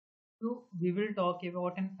So we will talk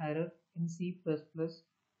about an error in C++,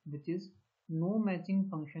 which is no matching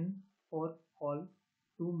function for all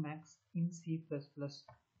to max in C++.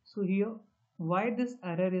 So here, why this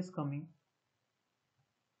error is coming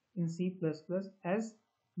in C++ as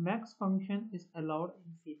max function is allowed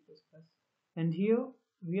in C++. And here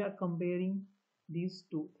we are comparing these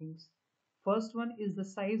two things. First one is the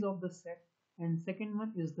size of the set and second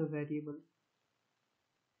one is the variable.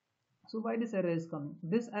 So why this error is coming?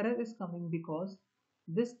 This error is coming because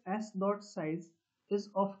this s dot size is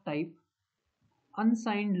of type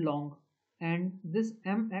unsigned long and this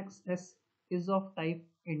mxs is of type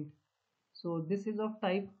int. So this is of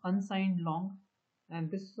type unsigned long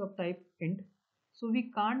and this is of type int. So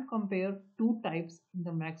we can't compare two types in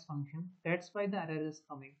the max function. That's why the error is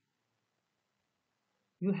coming.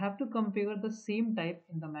 You have to compare the same type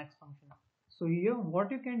in the max function. So here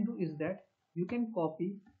what you can do is that you can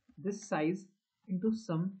copy this size into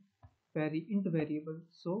some variable.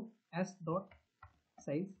 So s dot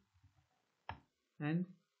size, and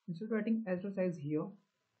instead of writing s dot size here,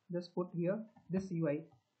 just put here this ui,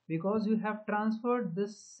 because you have transferred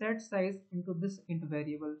this set size into this int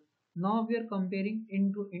variable. Now we are comparing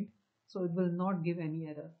int to int, so it will not give any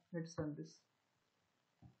error. Let's run this.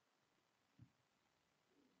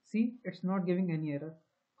 See, it's not giving any error.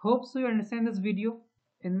 Hope so you understand this video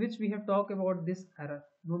in which we have talked about this error,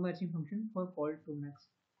 no matching function for call to max.